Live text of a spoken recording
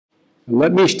And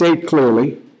let me state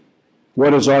clearly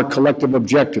what is our collective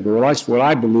objective, or that's what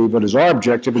I believe what is our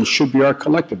objective and should be our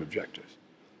collective objective.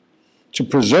 To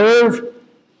preserve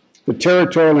the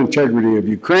territorial integrity of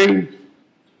Ukraine,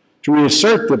 to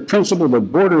reassert the principle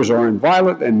that borders are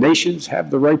inviolate and nations have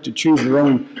the right to choose their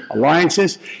own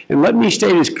alliances, and let me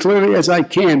state as clearly as I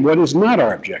can what is not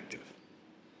our objective.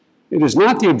 It is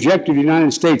not the objective of the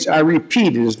United States, I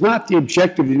repeat, it is not the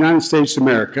objective of the United States of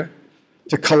America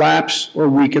to collapse or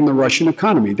weaken the Russian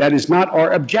economy. That is not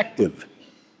our objective.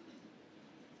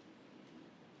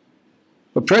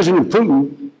 But President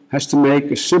Putin has to make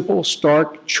a simple,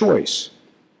 stark choice.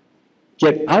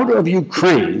 Get out of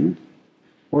Ukraine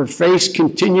or face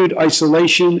continued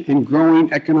isolation and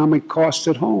growing economic costs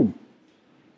at home.